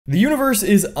The universe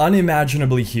is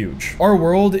unimaginably huge. Our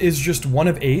world is just one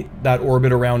of 8 that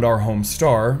orbit around our home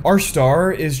star. Our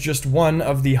star is just one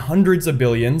of the hundreds of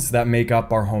billions that make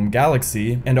up our home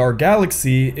galaxy, and our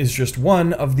galaxy is just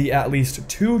one of the at least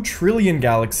 2 trillion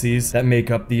galaxies that make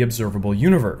up the observable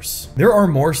universe. There are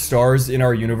more stars in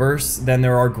our universe than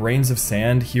there are grains of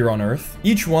sand here on Earth,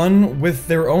 each one with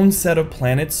their own set of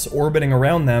planets orbiting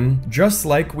around them, just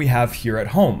like we have here at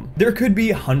home. There could be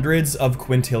hundreds of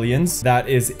quintillions, that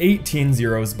is 18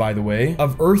 zeros by the way,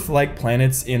 of Earth-like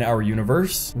planets in our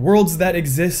universe, worlds that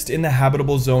exist in the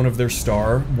habitable zone of their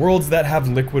star, worlds that have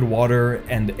liquid water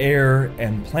and air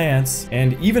and plants,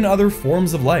 and even other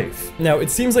forms of life. Now, it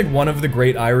seems like one of the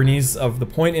great ironies of the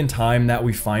point in time that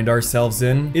we find ourselves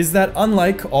in is that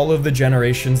unlike all of the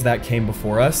generations that came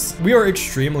before us, we are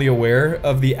extremely aware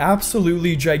of the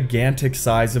absolutely gigantic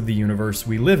size of the universe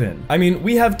we live in. I mean,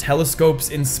 we have telescopes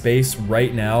in space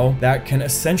right now that can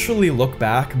essentially look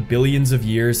back billions of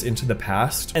years into the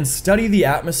past and study the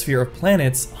atmosphere of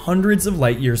planets hundreds of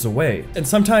light years away. And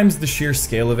sometimes the sheer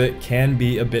scale of it can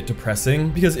be a bit depressing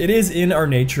because it is in our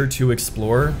nature to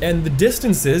explore, and the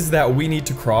distances that we need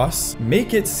to cross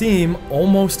make it seem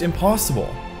almost impossible.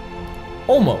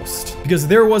 Almost. Because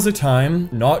there was a time,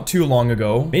 not too long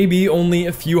ago, maybe only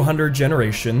a few hundred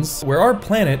generations, where our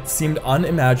planet seemed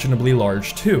unimaginably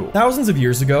large too. Thousands of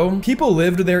years ago, people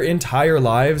lived their entire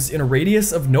lives in a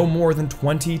radius of no more than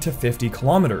 20 to 50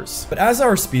 kilometers. But as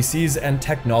our species and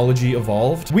technology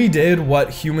evolved, we did what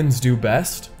humans do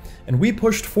best, and we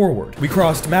pushed forward. We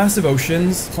crossed massive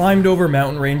oceans, climbed over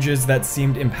mountain ranges that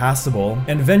seemed impassable,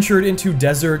 and ventured into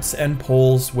deserts and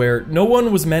poles where no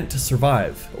one was meant to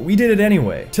survive. But we did it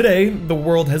anyway. Today, the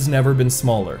world has never been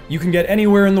smaller. You can get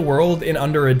anywhere in the world in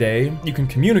under a day, you can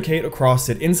communicate across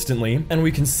it instantly, and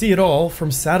we can see it all from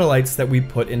satellites that we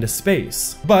put into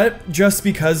space. But just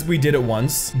because we did it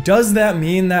once, does that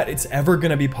mean that it's ever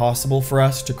gonna be possible for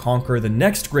us to conquer the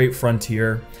next great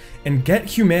frontier and get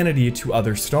humanity to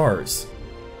other stars?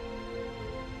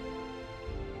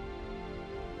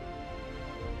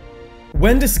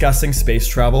 When discussing space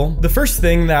travel, the first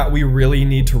thing that we really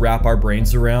need to wrap our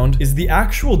brains around is the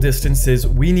actual distances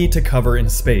we need to cover in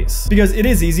space. Because it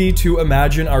is easy to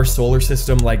imagine our solar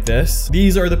system like this.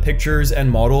 These are the pictures and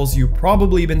models you've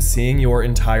probably been seeing your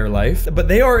entire life, but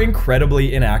they are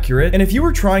incredibly inaccurate. And if you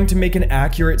were trying to make an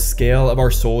accurate scale of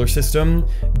our solar system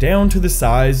down to the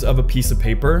size of a piece of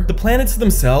paper, the planets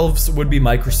themselves would be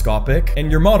microscopic,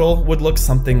 and your model would look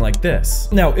something like this.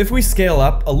 Now, if we scale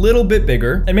up a little bit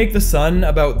bigger and make the sun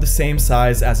about the same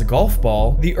size as a golf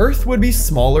ball, the Earth would be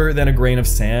smaller than a grain of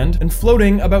sand and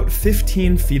floating about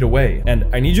 15 feet away.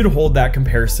 And I need you to hold that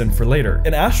comparison for later.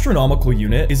 An astronomical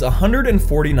unit is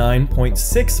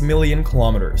 149.6 million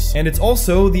kilometers, and it's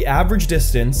also the average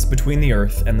distance between the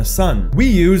Earth and the Sun. We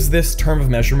use this term of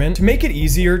measurement to make it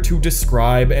easier to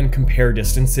describe and compare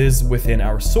distances within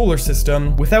our solar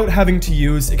system without having to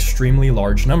use extremely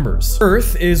large numbers.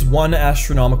 Earth is 1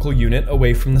 astronomical unit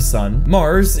away from the Sun,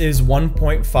 Mars is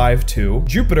 1.52,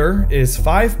 Jupiter is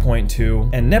 5.2,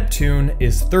 and Neptune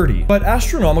is 30. But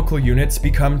astronomical units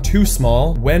become too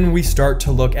small when we start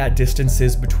to look at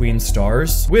distances between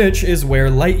stars, which is where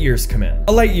light years come in.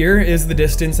 A light year is the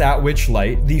distance at which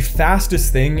light, the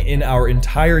fastest thing in our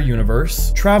entire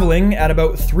universe, traveling at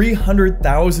about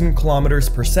 300,000 kilometers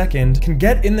per second, can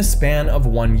get in the span of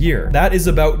 1 year. That is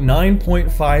about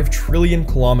 9.5 trillion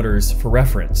kilometers for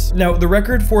reference. Now, the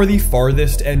record for the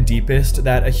farthest and deepest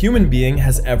that a human being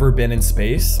has ever been in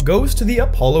space goes to the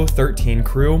Apollo 13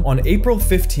 crew on April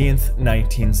 15th,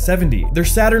 1970. Their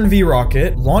Saturn V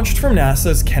rocket launched from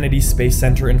NASA's Kennedy Space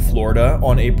Center in Florida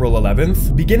on April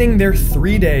 11th, beginning their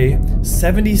 3-day,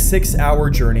 76-hour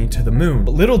journey to the moon.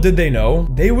 But little did they know,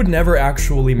 they would never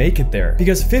actually make it there,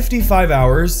 because 55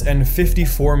 hours and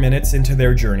 54 minutes into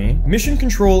their journey, Mission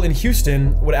Control in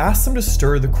Houston would ask them to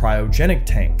stir the cryogenic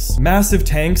tanks. Massive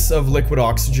tanks of liquid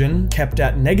oxygen kept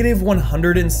at negative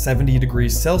 170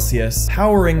 degrees Celsius,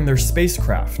 powering their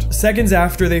spacecraft. Seconds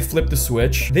after they flipped the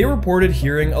switch, they reported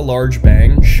hearing a large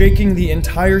bang, shaking the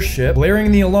entire ship,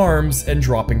 blaring the alarms, and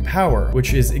dropping power,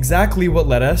 which is exactly what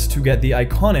led us to get the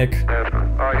iconic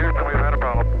Houston, we've had a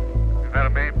problem. We've had a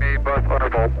main B bus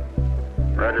undervolt.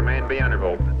 Roger, main B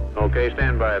undervolt. Okay,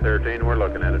 stand by, 13, we're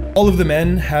looking at it. All of the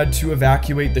men had to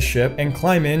evacuate the ship and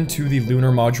climb into the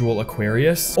lunar module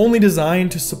Aquarius, only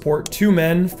designed to support 2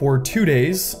 men for 2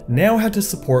 days, now had to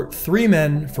support 3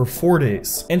 men for 4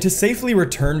 days. And to safely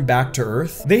return back to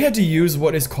Earth, they had to use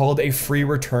what is called a free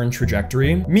return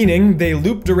trajectory, meaning they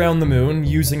looped around the moon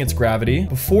using its gravity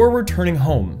before returning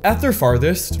home. At their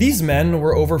farthest, these men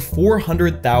were over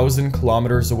 400,000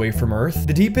 kilometers away from Earth,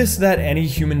 the deepest that any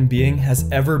human being has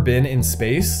ever been spin in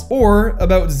space, or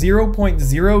about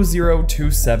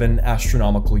 0.0027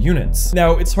 astronomical units.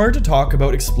 Now, it's hard to talk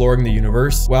about exploring the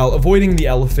universe while avoiding the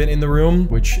elephant in the room,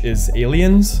 which is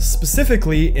aliens,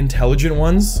 specifically intelligent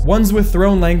ones with their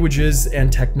own languages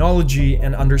and technology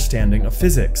and understanding of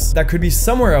physics, that could be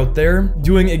somewhere out there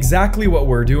doing exactly what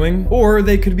we're doing, or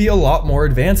they could be a lot more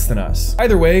advanced than us.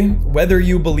 Either way, whether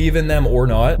you believe in them or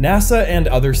not, NASA and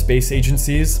other space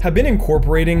agencies have been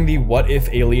incorporating the what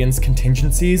if aliens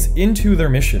contingencies into their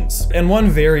missions. And one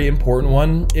very important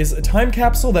one is a time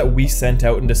capsule that we sent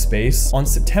out into space on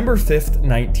September 5th,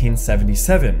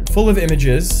 1977, full of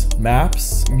images,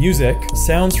 maps, music,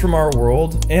 sounds from our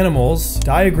world, animals,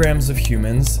 diagrams of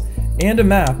humans, and a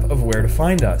map of where to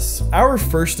find us. Our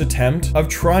first attempt of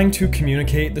trying to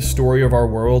communicate the story of our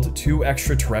world to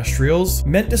extraterrestrials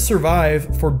meant to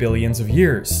survive for billions of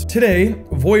years. Today,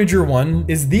 Voyager 1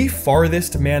 is the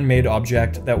farthest man-made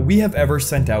object that we have ever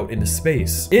sent out into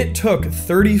space. It took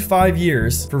 35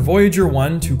 years for Voyager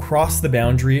 1 to cross the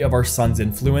boundary of our sun's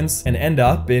influence and end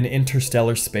up in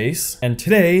interstellar space. And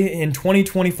today, in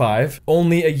 2025,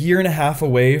 only a year and a half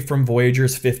away from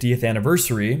Voyager's 50th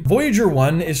anniversary, Voyager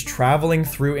 1 is traveling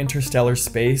through interstellar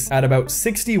space at about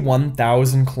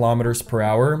 61,000 kilometers per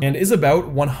hour and is about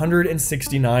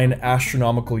 169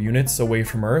 astronomical units away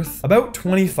from Earth, about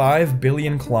 25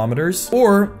 billion kilometers,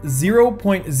 or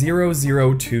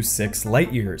 0.0026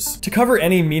 light years. To cover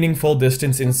any meaningful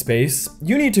distance in space,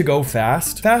 you need to go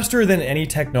fast, faster than any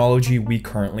technology we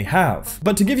currently have.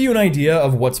 But to give you an idea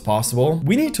of what's possible,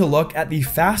 we need to look at the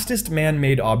fastest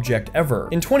man-made object ever.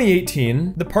 In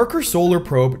 2018, the Parker Solar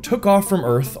Probe took off from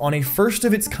Earth on a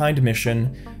first-of-its-kind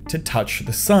mission to touch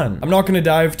the sun. I'm not going to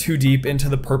dive too deep into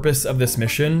the purpose of this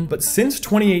mission, but since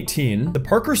 2018, the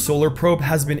Parker Solar Probe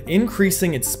has been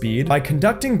increasing its speed by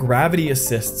conducting gravity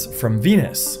assists from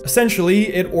Venus.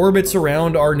 Essentially, it orbits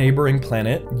around our neighboring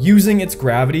planet, using its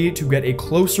gravity to get a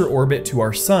closer orbit to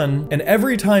our sun, and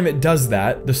every time it does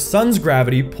that, the sun's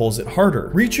gravity pulls it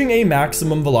harder, reaching a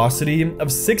maximum velocity of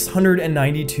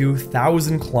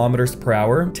 692,000 kilometers per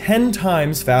hour, 10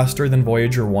 times faster than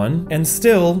Voyager 1, and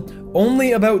still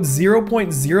only about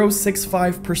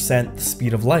 0.065% the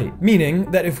speed of light,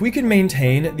 meaning that if we could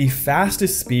maintain the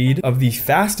fastest speed of the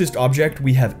fastest object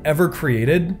we have ever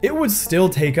created, it would still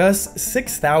take us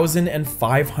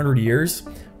 6,500 years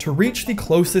to reach the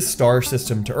closest star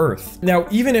system to Earth. Now,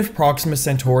 even if Proxima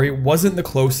Centauri wasn't the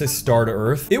closest star to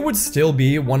Earth, it would still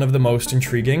be one of the most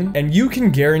intriguing, and you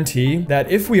can guarantee that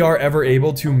if we are ever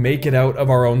able to make it out of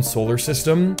our own solar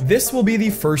system, this will be the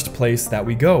first place that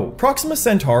we go. Proxima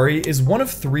Centauri is one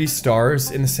of 3 stars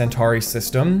in the Centauri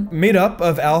system, made up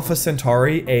of Alpha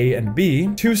Centauri A and B,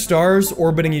 2 stars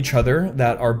orbiting each other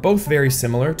that are both very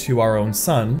similar to our own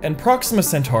sun, and Proxima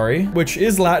Centauri, which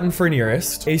is Latin for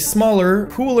nearest, a smaller,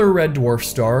 cooler red dwarf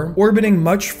star orbiting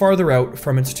much farther out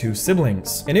from its 2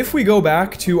 siblings. And if we go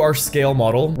back to our scale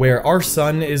model, where our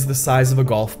sun is the size of a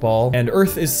golf ball and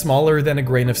Earth is smaller than a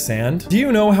grain of sand, do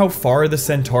you know how far the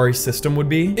Centauri system would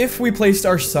be? If we placed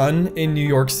our sun in New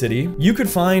York City, you could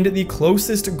find the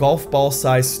closest golf ball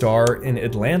sized star in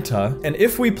Atlanta, and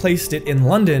if we placed it in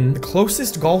London, the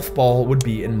closest golf ball would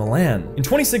be in Milan. In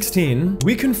 2016,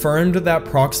 we confirmed that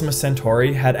Proxima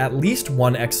Centauri had at least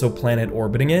 1 exoplanet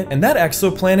orbiting it, and that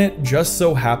exoplanet just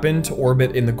so happened to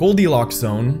orbit in the Goldilocks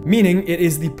zone, meaning it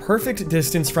is the perfect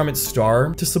distance from its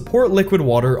star to support liquid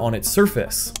water on its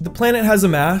surface. The planet has a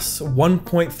mass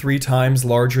 1.3 times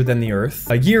larger than the Earth.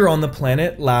 A year on the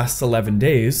planet lasts 11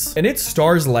 days, and its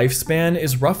star's lifespan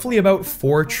is roughly about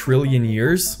 4 trillion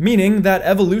years, meaning that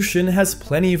evolution has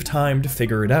plenty of time to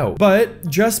figure it out. But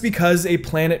just because a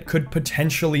planet could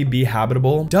potentially be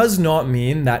habitable does not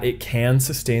mean that it can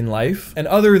sustain life, and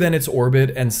other than its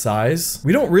orbit and size,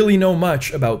 we don't really know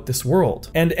much about this world.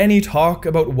 And any talk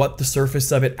about what the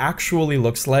surface of it actually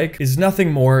looks like is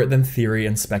nothing more than theory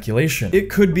and speculation. It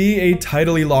could be a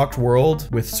tidally locked world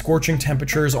with scorching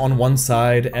temperatures on one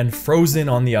side and frozen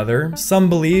on the other. Some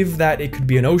believe that it could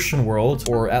be an ocean world,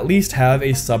 or at least have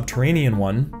a subterranean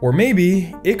one. Or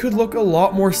maybe it could look a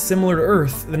lot more similar to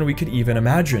Earth than we could even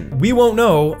imagine. We won't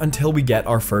know until we get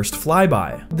our first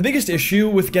flyby. The biggest issue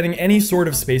with getting any sort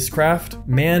of spacecraft,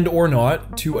 manned or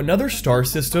not, to another star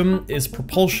system is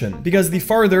propulsion, because the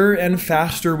farther and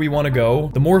faster we want to go,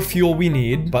 the more fuel we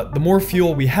need, but the more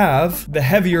fuel we have, the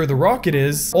heavier the rocket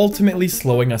is, ultimately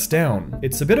slowing us down.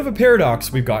 It's a bit of a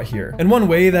paradox we've got here, and one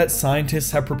way that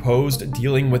scientists have proposed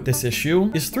dealing with this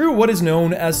issue is through what is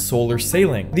known as solar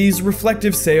sailing. These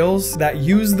reflective sails that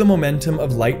use the momentum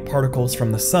of light particles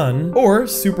from the sun, or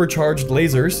supercharged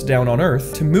lasers down on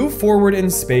Earth, to move forward in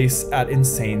space at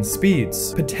insane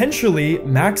speeds, potentially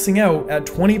maxing out at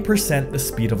 20% 50% the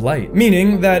speed of light.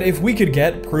 Meaning that if we could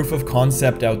get proof of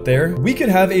concept out there, we could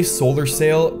have a solar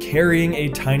sail carrying a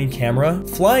tiny camera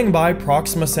flying by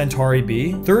Proxima Centauri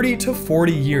b 30 to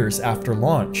 40 years after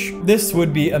launch. This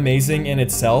would be amazing in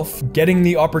itself, getting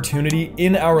the opportunity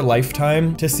in our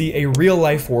lifetime to see a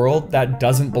real-life world that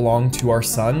doesn't belong to our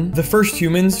sun. The first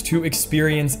humans to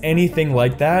experience anything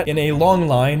like that in a long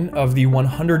line of the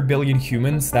 100 billion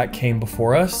humans that came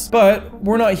before us. But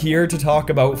we're not here to talk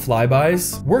about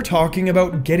flybys. We're talking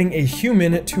about getting a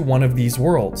human to one of these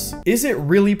worlds. Is it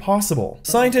really possible?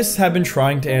 Scientists have been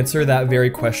trying to answer that very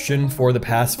question for the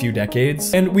past few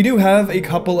decades, and we do have a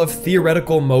couple of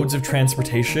theoretical modes of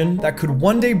transportation that could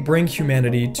one day bring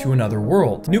humanity to another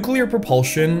world. Nuclear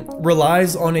propulsion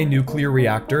relies on a nuclear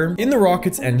reactor in the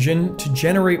rocket's engine to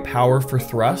generate power for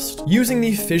thrust, using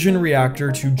the fission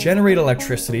reactor to generate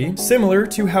electricity, similar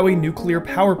to how a nuclear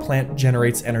power plant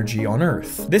generates energy on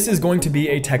Earth. This is going to be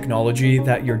a technology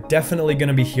that you're definitely going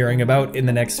to be hearing about in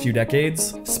the next few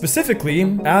decades,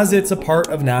 specifically as it's a part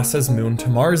of NASA's Moon to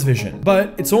Mars vision.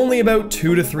 But it's only about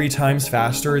 2 to 3 times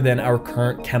faster than our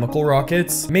current chemical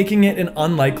rockets, making it an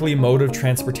unlikely mode of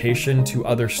transportation to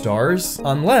other stars,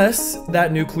 unless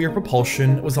that nuclear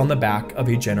propulsion was on the back of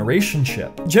a generation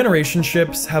ship. Generation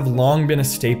ships have long been a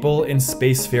staple in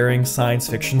spacefaring science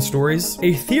fiction stories.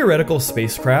 A theoretical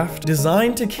spacecraft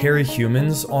designed to carry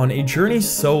humans on a journey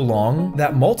so long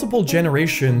that multiple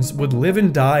generations would live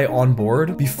and die on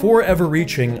board before ever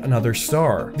reaching another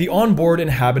star. The onboard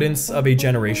inhabitants of a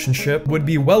generation ship would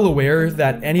be well aware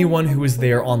that anyone who was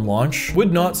there on launch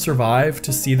would not survive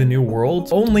to see the new world,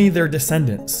 only their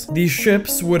descendants. These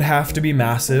ships would have to be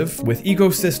massive, with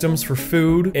ecosystems for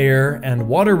food, air, and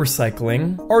water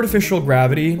recycling, artificial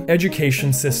gravity,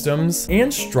 education systems,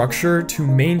 and structure to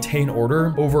maintain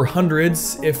order over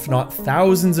hundreds, if not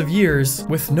thousands of years,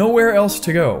 with nowhere else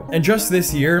to go. And just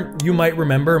this year, you might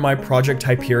remember my Project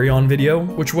Hyperion video,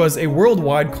 which was a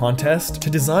worldwide contest to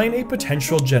design a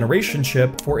potential generation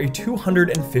ship for a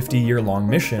 250-year-long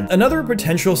mission. Another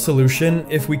potential solution,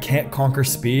 if we can't conquer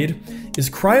speed, is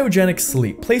cryogenic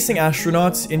sleep, placing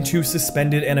astronauts into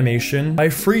suspended animation by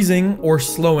freezing or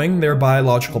slowing their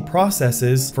biological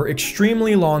processes for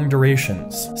extremely long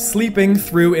durations, sleeping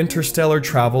through interstellar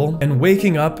travel and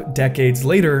waking up decades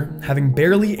later having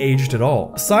barely aged at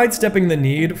all, sidestepping the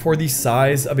need for the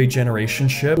size of a generation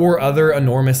ship or other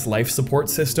enormous life support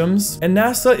systems. And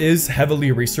NASA is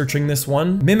heavily researching this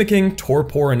one, mimicking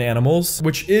torpor in animals,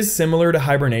 which is similar to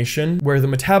hibernation, where the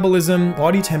metabolism,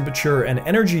 body temperature, and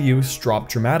energy use drop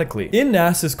dramatically. In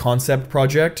NASA's concept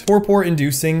project,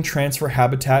 torpor-inducing transfer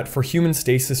habitat for human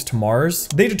stasis to Mars,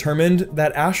 they determined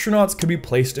that astronauts could be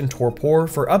placed in torpor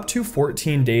for up to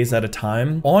 14 days at a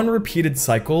time on repeated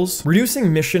cycles,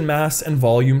 reducing mission mass and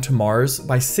volume to Mars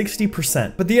by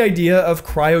 60%. But the idea of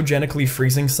cryogenically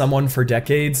freezing someone for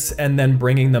decades and then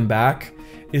bringing them back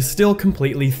is still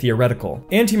completely theoretical.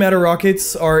 Antimatter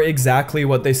rockets are exactly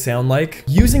what they sound like,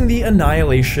 using the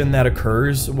annihilation that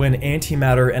occurs when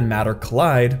antimatter and matter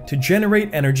collide to generate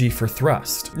energy for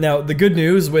thrust. Now, the good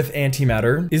news with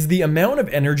antimatter is the amount of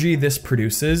energy this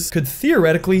produces could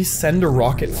theoretically send a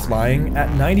rocket flying at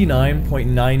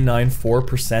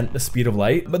 99.994% the speed of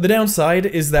light, but the downside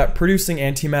is that producing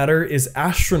antimatter is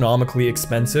astronomically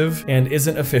expensive and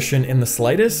isn't efficient in the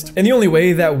slightest, and the only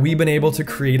way that we've been able to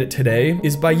create it today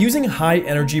is by using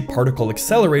high-energy particle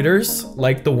accelerators,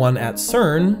 like the one at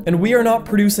CERN, and we are not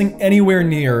producing anywhere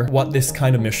near what this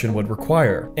kind of mission would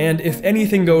require. And if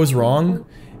anything goes wrong,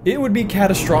 it would be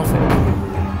catastrophic.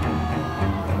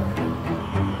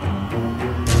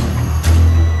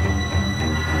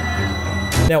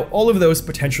 Now, all of those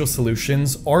potential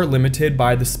solutions are limited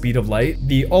by the speed of light,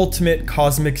 the ultimate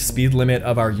cosmic speed limit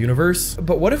of our universe.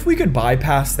 But what if we could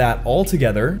bypass that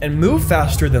altogether and move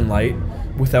faster than light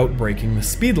without breaking the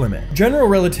speed limit? General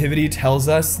relativity tells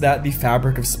us that the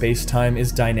fabric of space-time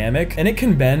is dynamic and it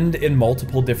can bend in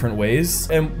multiple different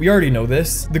ways, and we already know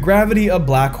this. The gravity of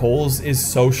black holes is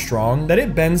so strong that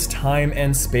it bends time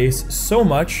and space so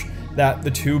much that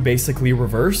the two basically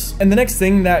reverse. And the next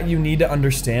thing that you need to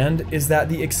understand is that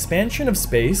the expansion of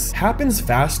space happens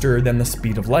faster than the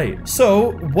speed of light.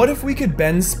 So what if we could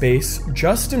bend space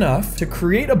just enough to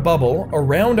create a bubble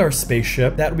around our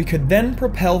spaceship that we could then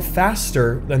propel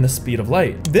faster than the speed of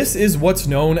light? This is what's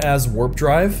known as warp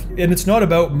drive, and it's not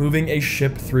about moving a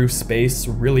ship through space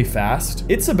really fast.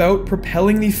 It's about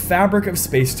propelling the fabric of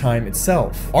space-time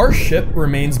itself. Our ship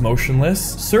remains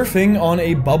motionless, surfing on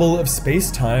a bubble of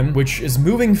space-time which is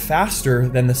moving faster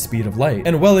than the speed of light.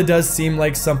 And while it does seem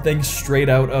like something straight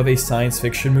out of a science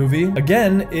fiction movie,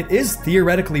 again, it is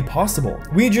theoretically possible.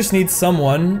 We just need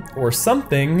someone or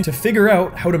something to figure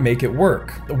out how to make it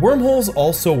work. The wormholes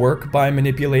also work by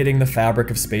manipulating the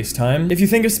fabric of space-time. If you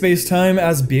think of space-time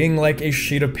as being like a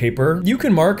sheet of paper, you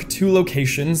can mark two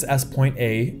locations as point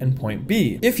A and point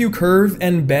B. If you curve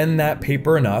and bend that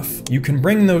paper enough, you can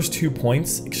bring those 2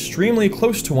 points extremely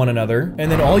close to one another,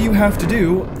 and then all you have to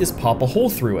do is pop a hole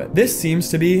through it. This seems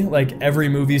to be like every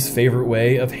movie's favorite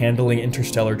way of handling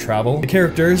interstellar travel. The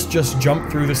characters just jump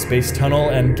through the space tunnel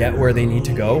and get where they need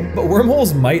to go. But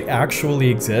wormholes might actually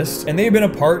exist, and they've been a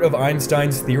part of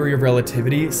Einstein's theory of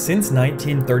relativity since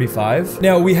 1935.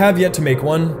 Now, we have yet to make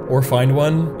one or find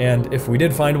one, and if we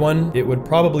did find one, it would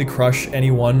probably crush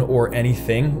anyone or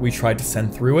anything we tried to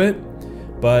send through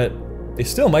it, but they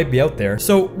still might be out there.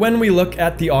 So when we look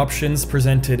at the options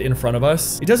presented in front of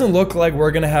us, it doesn't look like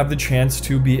we're gonna have the chance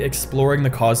to be exploring the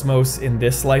cosmos in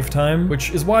this lifetime,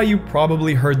 which is why you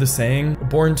probably heard the saying,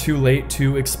 born too late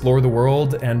to explore the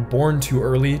world and born too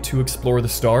early to explore the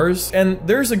stars. And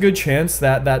there's a good chance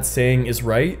that that saying is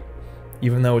right.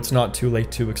 Even though it's not too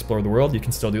late to explore the world, you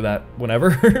can still do that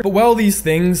whenever. But while these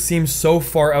things seem so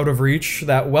far out of reach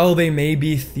that while they may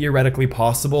be theoretically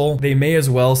possible, they may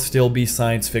as well still be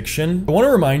science fiction. I want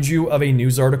to remind you of a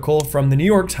news article from the New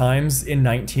York Times in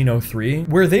 1903,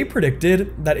 where they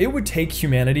predicted that it would take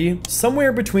humanity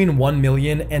somewhere between 1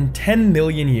 million and 10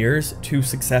 million years to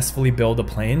successfully build a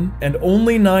plane. And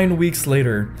only 9 weeks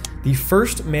later, the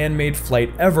first man-made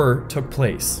flight ever took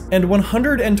place. And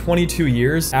 122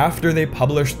 years after they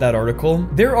published that article,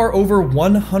 there are over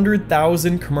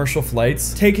 100,000 commercial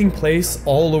flights taking place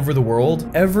all over the world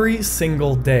every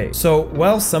single day. So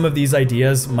while some of these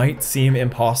ideas might seem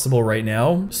impossible right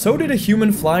now, so did a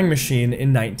human flying machine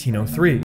in 1903.